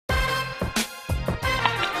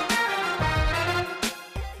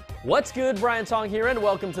What's good? Brian Tong here, and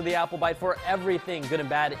welcome to the Apple Byte for everything good and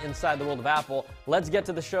bad inside the world of Apple. Let's get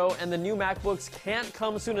to the show, and the new MacBooks can't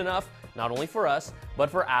come soon enough, not only for us,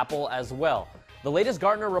 but for Apple as well. The latest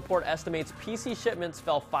Gartner report estimates PC shipments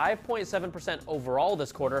fell 5.7% overall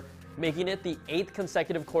this quarter, making it the 8th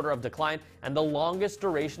consecutive quarter of decline and the longest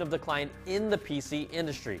duration of decline in the PC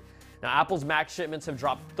industry. Now, Apple's Mac shipments have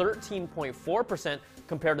dropped 13.4%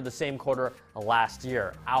 compared to the same quarter last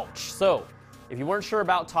year. Ouch. So, if you weren't sure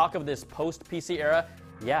about talk of this post-PC era,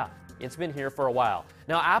 yeah, it's been here for a while.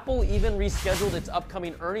 Now, Apple even rescheduled its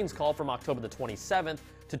upcoming earnings call from October the 27th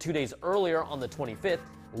to 2 days earlier on the 25th,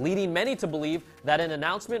 leading many to believe that an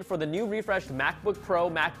announcement for the new refreshed MacBook Pro,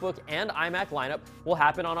 MacBook, and iMac lineup will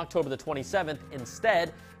happen on October the 27th.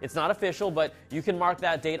 Instead, it's not official, but you can mark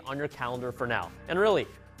that date on your calendar for now. And really,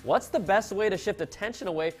 what's the best way to shift attention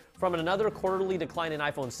away from another quarterly decline in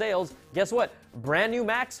iPhone sales? Guess what? Brand new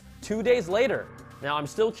Macs 2 days later. Now, I'm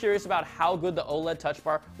still curious about how good the OLED Touch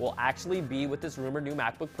Bar will actually be with this rumored new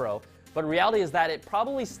MacBook Pro, but reality is that it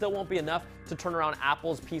probably still won't be enough to turn around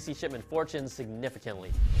Apple's PC shipment fortunes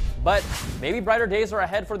significantly. But maybe brighter days are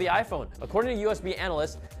ahead for the iPhone. According to USB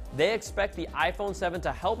analysts, they expect the iPhone 7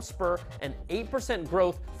 to help spur an 8%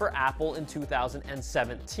 growth for Apple in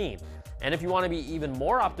 2017. And if you want to be even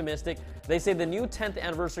more optimistic, they say the new 10th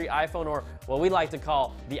anniversary iPhone, or what we like to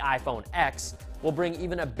call the iPhone X, will bring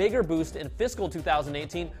even a bigger boost in fiscal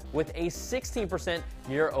 2018 with a 16%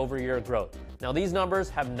 year-over-year growth. Now, these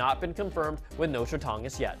numbers have not been confirmed with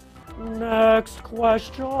Nostradamus yet. Next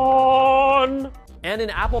question. And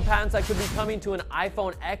in Apple patents that could be coming to an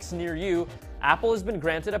iPhone X near you, Apple has been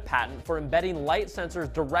granted a patent for embedding light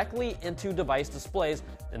sensors directly into device displays,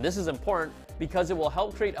 and this is important because it will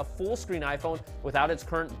help create a full-screen iPhone without its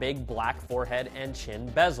current big black forehead and chin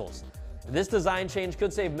bezels. This design change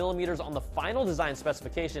could save millimeters on the final design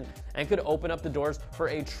specification and could open up the doors for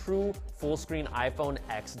a true full-screen iPhone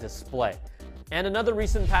X display. And another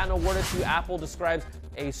recent patent awarded to Apple describes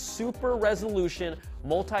a super resolution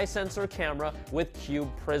multi-sensor camera with cube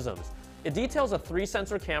prisms. It details a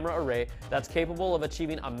 3-sensor camera array that's capable of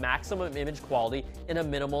achieving a maximum image quality in a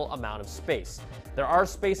minimal amount of space. There are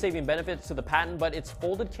space-saving benefits to the patent, but its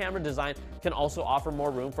folded camera design can also offer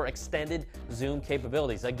more room for extended zoom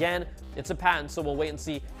capabilities. Again, it's a patent, so we'll wait and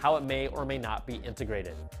see how it may or may not be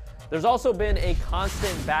integrated. There's also been a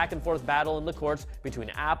constant back-and-forth battle in the courts between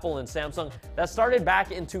Apple and Samsung that started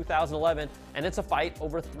back in 2011, and it's a fight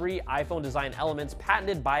over 3 iPhone design elements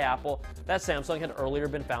patented by Apple that Samsung had earlier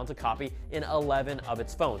been found to copy in 11 of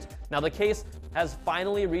its phones. Now, the case has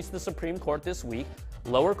finally reached the Supreme Court this week.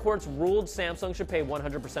 Lower courts ruled Samsung should pay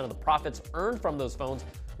 100% of the profits earned from those phones,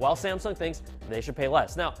 while Samsung thinks they should pay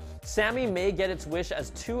less. Now, Sammy may get its wish as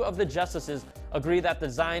 2 of the justices agree that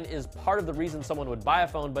design is part of the reason someone would buy a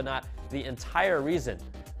phone, but not the entire reason.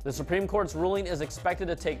 The Supreme Court's ruling is expected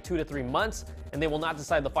to take 2 to 3 months, and they will not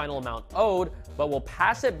decide the final amount owed, but will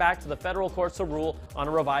pass it back to the federal courts to rule on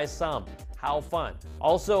a revised sum. How fun.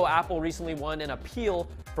 Also, Apple recently won an appeal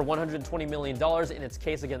for $120 million in its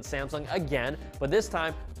case against Samsung again, but this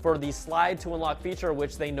time for the slide to unlock feature,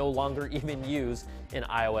 which they no longer even use in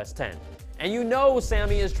iOS 10. And you know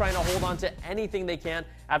Sammy is trying to hold on to anything they can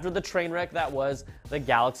after the train wreck that was the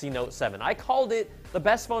Galaxy Note 7. I called it the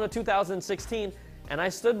best phone of 2016, and I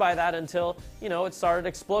stood by that until, it started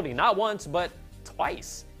exploding. Not once, but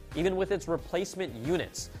twice, even with its replacement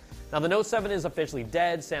units. Now, the Note 7 is officially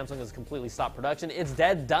dead. Samsung has completely stopped production. It's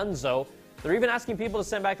dead donezo. They're even asking people to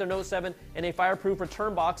send back their Note 7 in a fireproof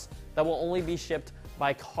return box that will only be shipped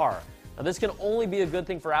by car. Now, this can only be a good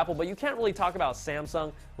thing for Apple, but you can't really talk about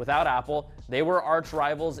Samsung without Apple. They were arch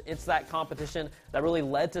rivals. It's that competition that really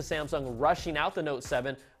led to Samsung rushing out the Note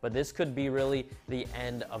 7, but this could be really the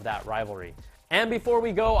end of that rivalry. And before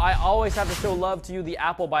we go, I always have to show love to you, the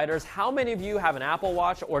Apple Biters. How many of you have an Apple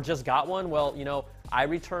Watch or just got one? Well, I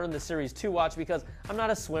returned the Series 2 watch because I'm not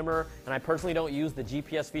a swimmer and I personally don't use the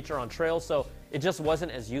GPS feature on trails, so it just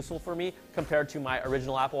wasn't as useful for me compared to my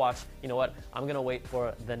original Apple Watch. You know what? I'm going to wait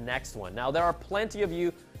for the next one. Now, there are plenty of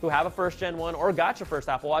you who have a first-gen one or got your first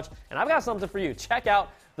Apple Watch, and I've got something for you. Check out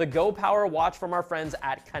the Go Power watch from our friends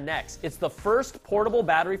at Connex. It's the first portable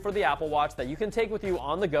battery for the Apple Watch that you can take with you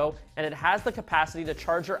on the go, and it has the capacity to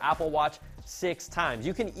charge your Apple Watch 6 times.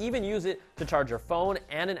 You can even use it to charge your phone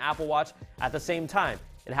and an Apple Watch at the same time.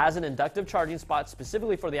 It has an inductive charging spot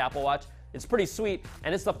specifically for the Apple Watch. It's pretty sweet,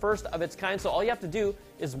 and it's the first of its kind, so all you have to do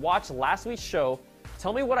is watch last week's show,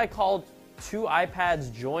 tell me what I called 2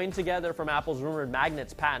 iPads joined together from Apple's rumored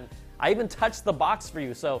magnets patent. I even touched the box for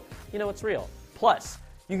you, so it's real. Plus,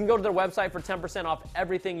 you can go to their website for 10% off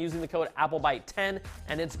everything using the code AppleByte10,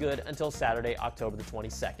 and it's good until Saturday, October the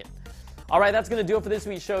 22nd. All right, that's going to do it for this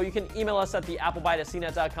week's show. You can email us at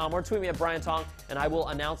theapplebyte@cnet.com or tweet me at Brian Tong, and I will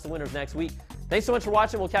announce the winners next week. Thanks so much for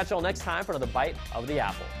watching. We'll catch you all next time for another Bite of the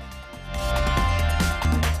Apple.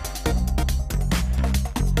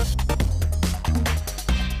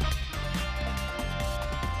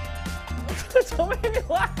 Don't make me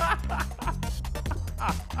laugh.